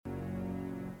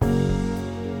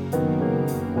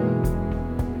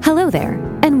there,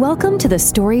 and welcome to the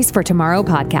Stories for Tomorrow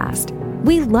podcast.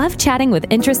 We love chatting with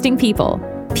interesting people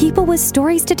with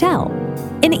stories to tell.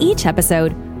 In each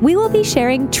episode, we will be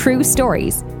sharing true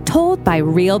stories told by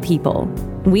real people.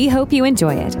 We hope you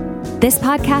enjoy it. This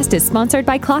podcast is sponsored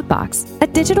by Clockbox, a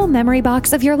digital memory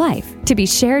box of your life to be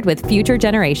shared with future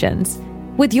generations.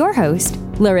 With your host,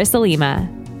 Larissa Lima.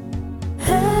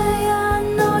 Hey, I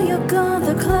know you're gone,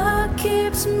 the clock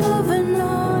keeps moving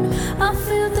on. I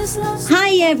feel this lost.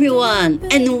 Hi everyone,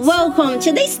 and welcome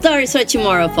to the Stories for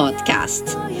Tomorrow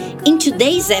podcast. In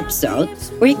today's episode,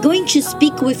 we're going to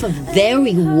speak with a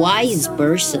very wise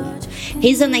person.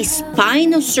 He's a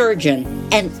spinal surgeon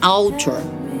and author.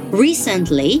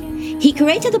 Recently, he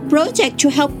created a project to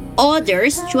help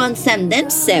others to understand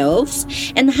themselves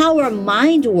and how our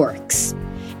mind works,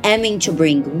 aiming to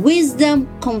bring wisdom,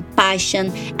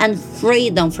 compassion, and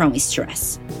freedom from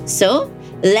stress. So,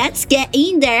 let's get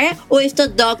in there with the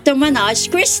Dr. Manoj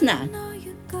Krishna.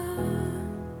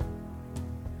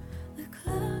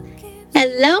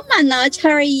 Hello, Manoj.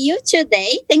 How are you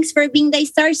today? Thanks for being the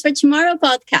Stars for Tomorrow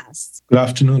podcast. Good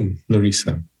afternoon,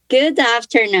 Larissa. Good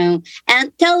afternoon.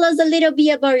 And tell us a little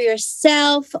bit about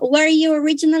yourself. Where are you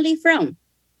originally from?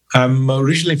 I'm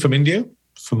originally from India,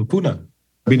 from Pune.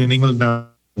 I've been in England now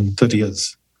 30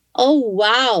 years. Oh,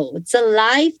 wow. It's a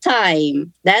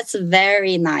lifetime. That's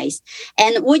very nice.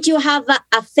 And would you have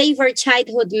a favorite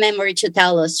childhood memory to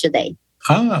tell us today?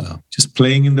 Just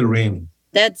playing in the rain.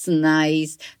 That's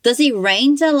nice. Does it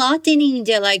rain a lot in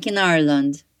India like in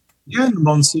Ireland? Yeah, in the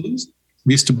monsoons.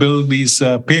 We used to build these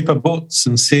paper boats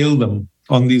and sail them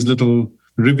on these little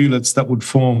rivulets that would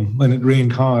form when it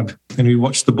rained hard. And we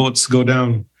watched the boats go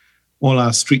down all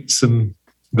our streets and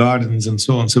gardens and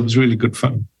so on. So it was really good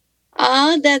fun.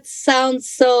 Oh, that sounds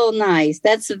so nice.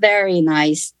 That's very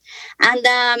nice. And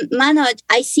Manoj,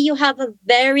 I see you have a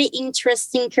very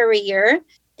interesting career.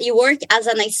 You work as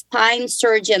a spine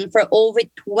surgeon for over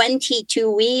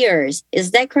 22 years.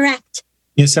 Is that correct?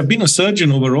 Yes, I've been a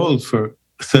surgeon overall for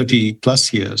 30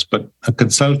 plus years, but a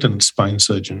consultant spine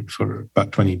surgeon for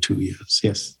about 22 years.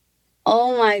 Yes.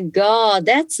 Oh my God,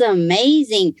 that's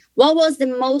amazing. What was the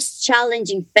most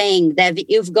challenging thing that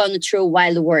you've gone through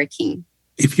while working?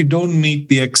 If you don't meet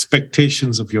the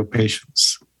expectations of your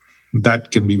patients,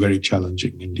 that can be very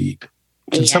challenging indeed.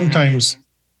 And sometimes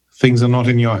things are not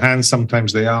in your hands,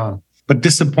 sometimes they are. But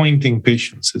disappointing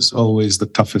patients is always the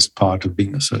toughest part of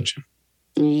being a surgeon.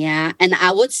 Yeah, and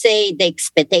I would say the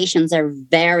expectations are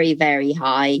very, very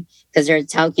high because they're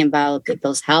talking about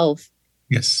people's health.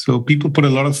 Yes, so people put a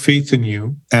lot of faith in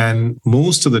you, and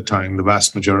most of the time, the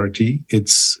vast majority,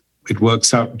 it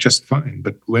works out just fine.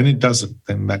 But when it doesn't,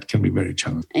 then that can be very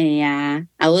challenging. Yeah,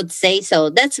 I would say so.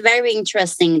 That's very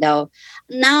interesting, though.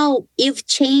 Now, you've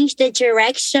changed the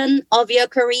direction of your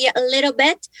career a little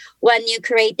bit when you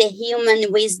create the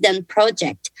Human Wisdom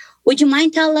Project. Would you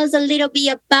mind tell us a little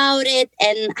bit about it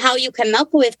and how you came up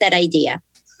with that idea?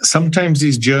 Sometimes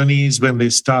these journeys, when they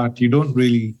start, you don't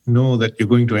really know that you're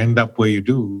going to end up where you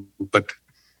do. But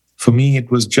for me,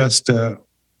 it was just a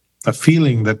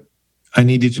feeling that I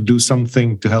needed to do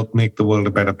something to help make the world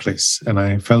a better place. And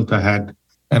I felt I had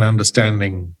an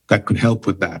understanding that could help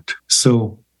with that.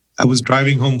 So I was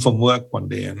driving home from work one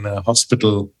day and a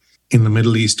hospital in the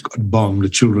Middle East got bombed, a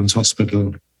children's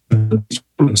hospital, and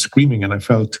children screaming. And I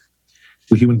felt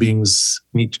we human beings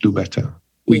need to do better.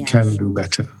 We can do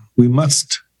better. We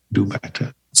must do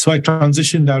better. So I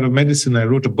transitioned out of medicine. I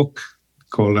wrote a book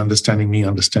called Understanding Me,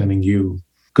 Understanding You.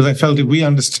 Because I felt if we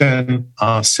understand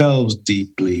ourselves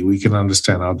deeply, we can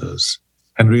understand others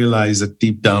and realize that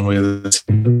deep down we're the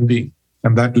same human being.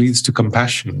 And that leads to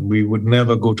compassion. We would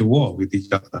never go to war with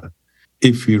each other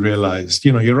if we realized,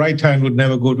 your right hand would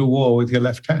never go to war with your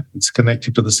left hand. It's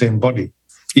connected to the same body,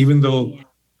 even though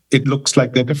it looks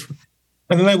like they're different.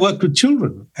 And then I worked with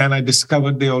children and I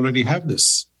discovered they already have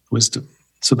this wisdom.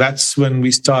 So that's when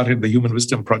we started the Human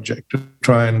Wisdom Project to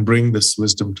try and bring this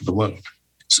wisdom to the world.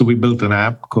 So we built an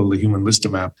app called the Human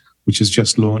Wisdom app, which is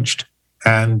just launched.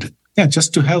 And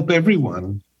just to help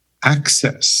everyone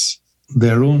access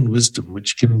their own wisdom,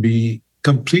 which can be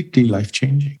completely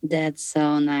life-changing. That's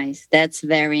so nice. That's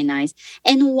very nice.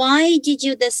 And why did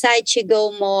you decide to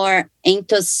go more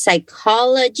into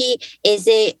psychology? Is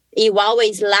it you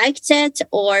always liked it,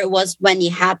 or was when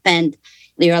it happened,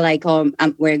 you're like,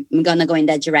 we're going to go in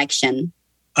that direction?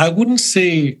 I wouldn't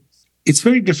say it's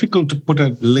very difficult to put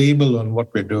a label on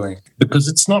what we're doing because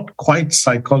it's not quite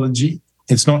psychology.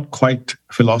 It's not quite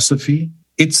philosophy.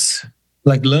 It's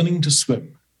like learning to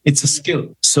swim. It's a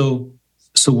skill. So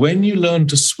when you learn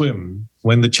to swim,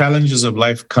 when the challenges of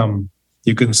life come,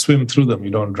 you can swim through them.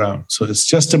 You don't drown. So it's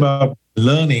just about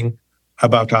learning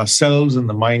about ourselves and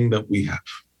the mind that we have.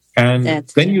 And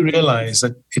then you realize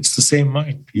that it's the same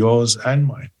mind, yours and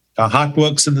mine. Our heart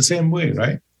works in the same way,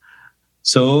 right?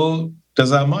 So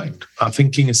does our mind. Our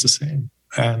thinking is the same.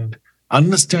 And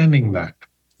understanding that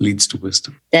leads to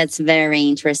wisdom. That's very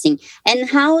interesting. And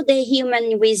how the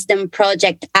Human Wisdom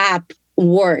Project app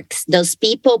works? Does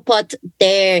people put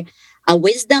their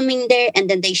wisdom in there and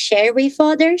then they share with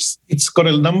others? It's got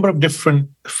a number of different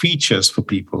features for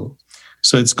people.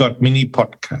 So it's got mini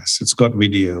podcasts, it's got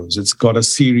videos, it's got a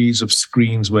series of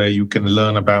screens where you can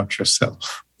learn about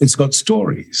yourself. It's got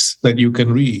stories that you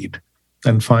can read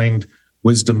and find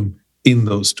wisdom in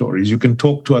those stories. You can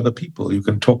talk to other people, you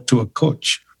can talk to a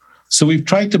coach. So we've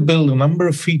tried to build a number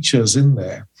of features in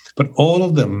there, but all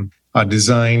of them are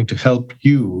designed to help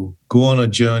you go on a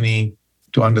journey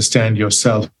to understand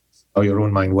yourself, how your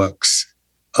own mind works,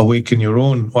 awaken your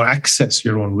own or access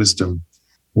your own wisdom,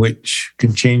 which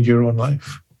can change your own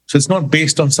life. So it's not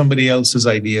based on somebody else's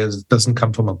ideas. It doesn't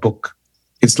come from a book.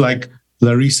 It's like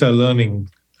Larissa learning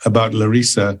about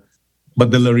Larissa,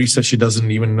 but the Larissa she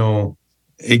doesn't even know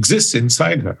exists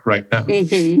inside her right now.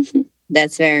 Mm-hmm.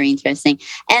 That's very interesting.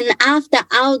 And after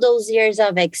all those years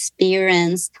of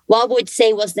experience, what would you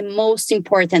say was the most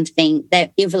important thing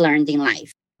that you've learned in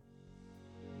life?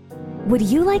 Would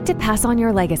you like to pass on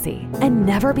your legacy and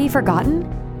never be forgotten?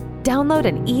 Download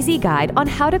an easy guide on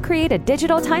how to create a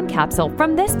digital time capsule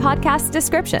from this podcast's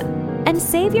description and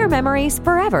save your memories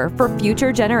forever for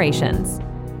future generations.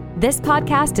 This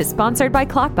podcast is sponsored by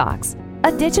Clockbox,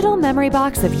 a digital memory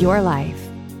box of your life.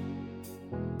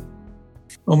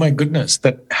 Oh my goodness,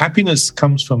 that happiness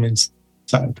comes from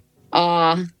inside.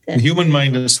 The human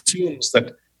mind assumes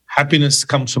that happiness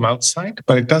comes from outside,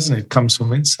 but it doesn't. It comes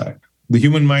from inside. The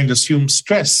human mind assumes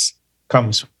stress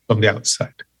comes from the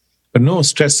outside. But no,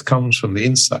 stress comes from the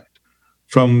inside,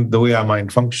 from the way our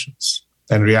mind functions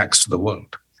and reacts to the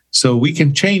world. So we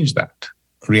can change that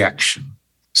reaction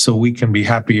so we can be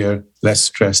happier, less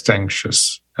stressed,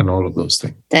 anxious, and all of those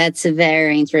things. That's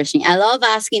very interesting. I love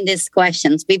asking these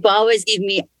questions. People always give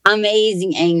me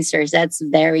amazing answers. That's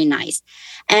very nice.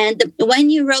 And when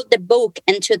you wrote the book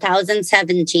in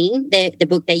 2017, the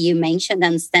book that you mentioned,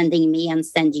 Understanding Me,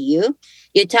 Understanding You,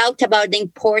 you talked about the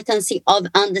importance of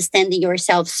understanding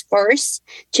yourselves first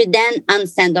to then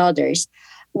understand others.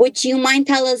 Would you mind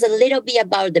tell us a little bit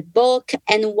about the book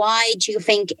and why do you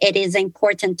think it is an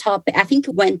important topic? I think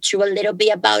we went through a little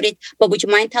bit about it, but would you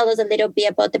mind tell us a little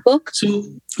bit about the book? So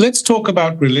let's talk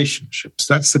about relationships.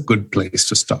 That's a good place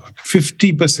to start.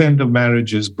 50% of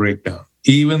marriages break down,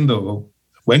 even though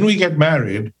when we get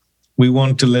married, we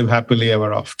want to live happily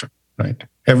ever after, right?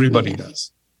 Everybody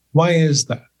does. Why is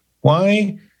that?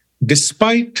 Why,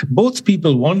 despite both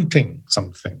people wanting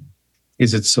something,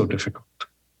 is it so difficult?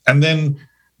 And then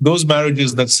those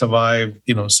marriages that survive,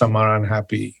 some are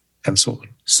unhappy and so on.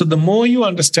 So the more you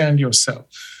understand yourself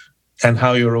and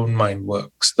how your own mind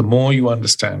works, the more you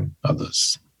understand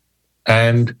others.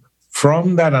 And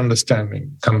from that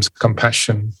understanding comes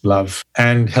compassion, love,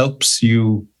 and helps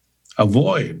you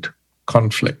avoid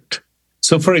conflict.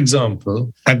 So for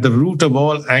example, at the root of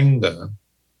all anger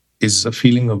is a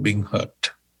feeling of being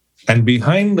hurt. And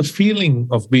behind the feeling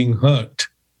of being hurt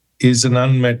is an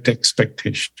unmet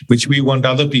expectation, which we want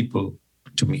other people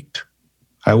to meet.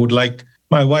 I would like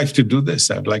my wife to do this.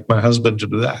 I'd like my husband to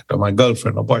do that, or my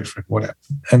girlfriend or boyfriend, whatever.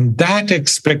 And that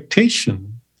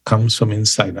expectation comes from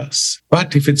inside us.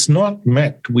 But if it's not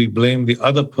met, we blame the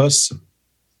other person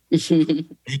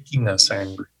making us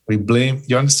angry. We blame,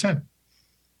 you understand?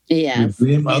 Yes. We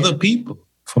blame other people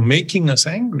for making us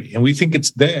angry. And we think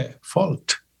it's their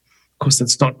fault. Of course,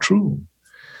 that's not true.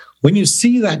 When you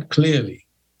see that clearly,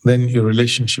 then your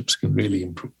relationships can really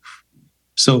improve.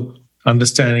 So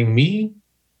understanding me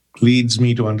leads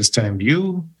me to understand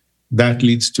you. That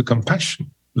leads to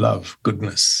compassion, love,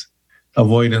 goodness,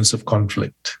 avoidance of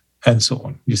conflict, and so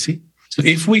on. You see? So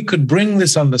if we could bring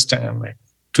this understanding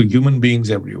to human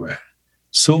beings everywhere,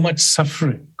 so much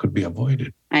suffering could be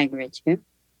avoided. I agree with you.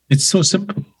 It's so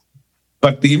simple,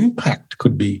 but the impact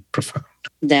could be profound.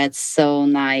 That's so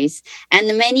nice.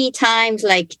 And many times,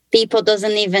 people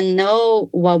doesn't even know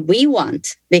what we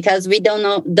want because we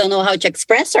don't know how to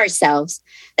express ourselves.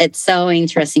 It's so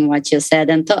interesting what you said.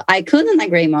 And I couldn't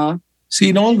agree more. See,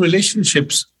 in all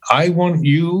relationships, I want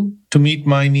you to meet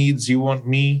my needs. You want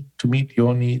me to meet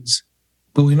your needs.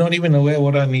 But we're not even aware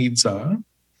what our needs are.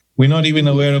 We're not even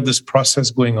aware of this process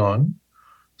going on.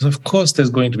 So of course, there's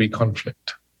going to be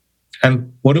conflict.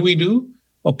 And what do?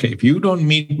 Okay, if you don't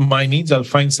meet my needs, I'll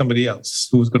find somebody else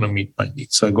who's going to meet my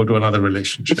needs. So I go to another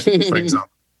relationship, for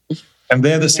example. And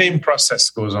there the same process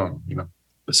goes on,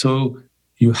 So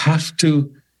you have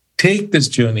to take this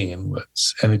journey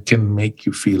inwards, and it can make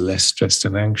you feel less stressed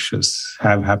and anxious,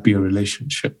 have happier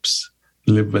relationships,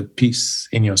 live with peace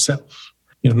in yourself.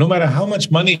 No matter how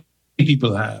much money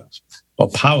people have or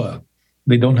power,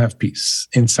 they don't have peace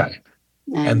inside.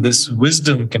 And this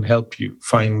wisdom can help you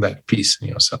find that peace in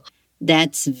yourself.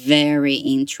 That's very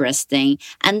interesting.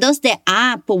 And does the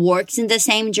app works in the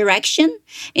same direction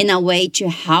in a way to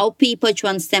help people to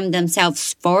understand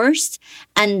themselves first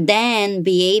and then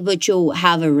be able to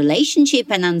have a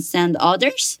relationship and understand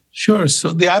others? Sure. So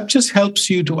the app just helps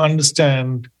you to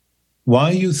understand why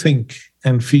you think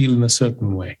and feel in a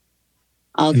certain way.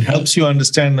 Okay. It helps you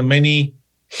understand the many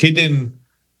hidden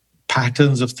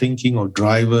patterns of thinking or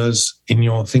drivers in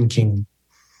your thinking.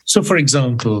 So, for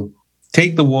example,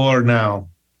 take the war now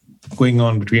going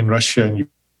on between Russia and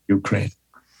Ukraine.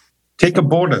 Take a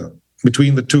border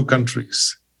between the two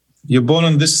countries. You're born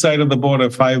on this side of the border,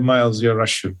 5 miles, you're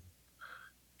Russian.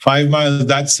 5 miles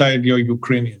that side, you're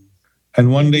Ukrainian.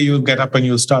 And one day you'll get up and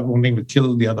you'll start wanting to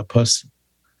kill the other person.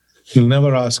 You'll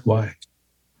never ask why.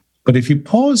 But if you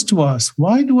pause to ask,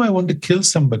 why do I want to kill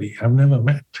somebody I've never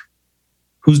met,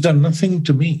 who's done nothing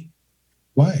to me?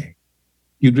 Why?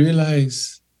 You'd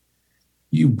realize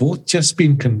you both just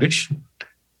been conditioned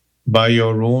by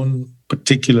your own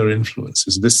particular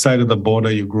influences. This side of the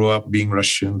border, you grew up being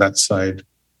Russian, that side,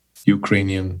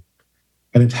 Ukrainian.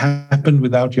 And it happened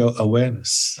without your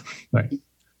awareness, right?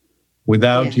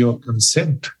 Without your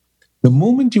consent. The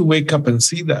moment you wake up and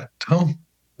see that,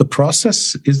 the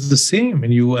process is the same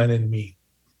in you and in me.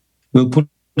 We'll put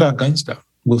our guns down.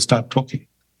 We'll start talking.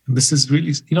 And this is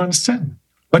really, you don't understand.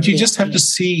 But you just have to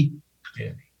see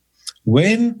clearly.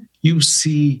 When you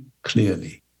see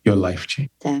clearly, your life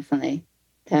changes. Definitely.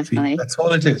 See, that's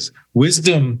all it is.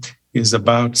 Wisdom is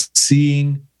about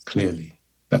seeing clearly.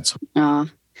 That's all.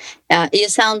 You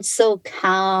sound so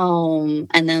calm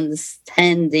and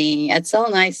understanding. It's so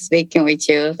nice speaking with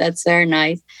you. That's very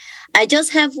nice. I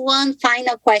just have one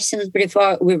final question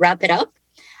before we wrap it up.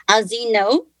 As you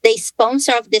know, the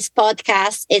sponsor of this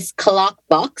podcast is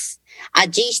Clockbox, a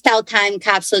digital time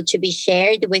capsule to be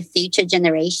shared with future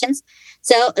generations.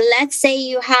 So let's say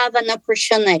you have an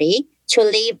opportunity to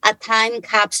leave a time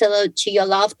capsule to your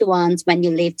loved ones when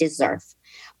you leave this earth.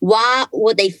 What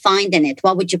would they find in it?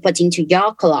 What would you put into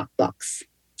your Clockbox?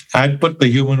 I'd put the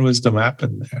Human Wisdom app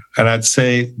in there. And I'd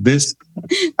say this,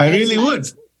 I really would.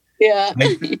 Yeah.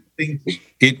 I think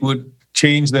it would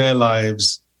change their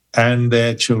lives and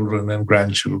their children and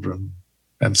grandchildren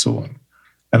and so on.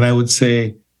 And I would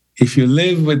say, if you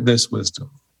live with this wisdom,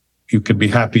 you can be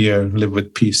happier, live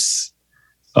with peace,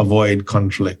 avoid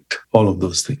conflict, all of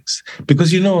those things.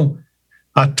 Because,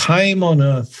 our time on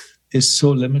earth is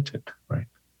so limited, right?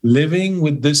 Living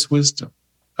with this wisdom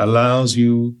allows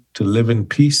you to live in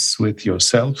peace with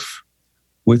yourself,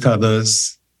 with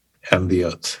others, and the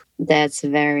earth. That's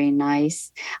very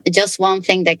nice. Just one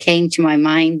thing that came to my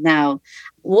mind now.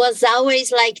 Was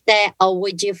always like that, or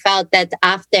would you felt that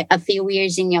after a few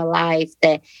years in your life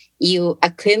that you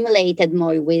accumulated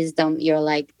more wisdom, you're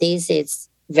like, this is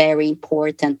very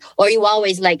important? Or you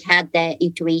always like had that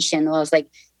intuition, was like,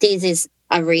 this is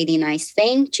a really nice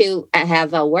thing to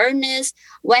have awareness?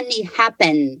 When it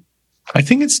happened? I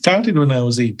think it started when I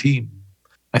was 18.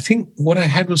 I think what I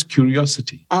had was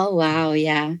curiosity. Oh, wow.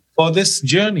 Yeah. For this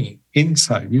journey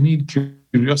inside, you need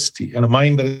curiosity and a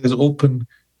mind that is open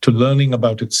to learning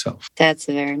about itself. That's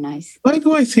very nice. Why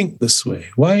do I think this way?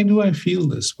 Why do I feel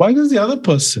this? Why does the other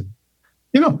person?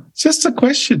 It's just a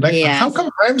question. Like, how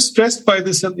come I'm stressed by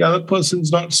this and the other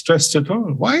person's not stressed at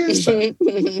all? Why is that?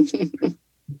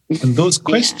 And those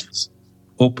questions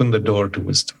open the door to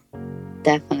wisdom.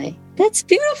 Definitely. That's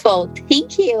beautiful.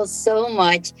 Thank you so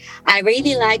much. I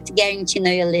really liked getting to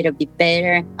know you a little bit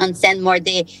better, understand more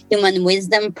the Human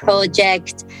Wisdom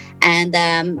Project, and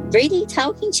really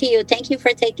talking to you. Thank you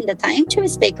for taking the time to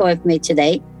speak with me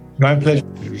today. My pleasure,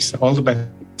 Lisa. All the best.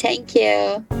 Thank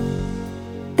you.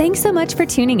 Thanks so much for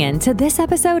tuning in to this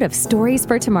episode of Stories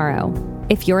for Tomorrow.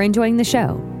 If you're enjoying the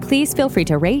show, please feel free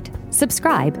to rate,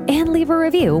 subscribe, and leave a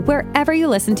review wherever you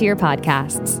listen to your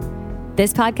podcasts.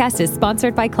 This podcast is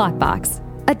sponsored by Clockbox,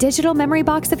 a digital memory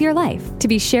box of your life to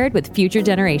be shared with future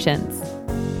generations.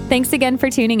 Thanks again for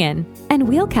tuning in, and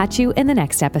we'll catch you in the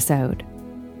next episode.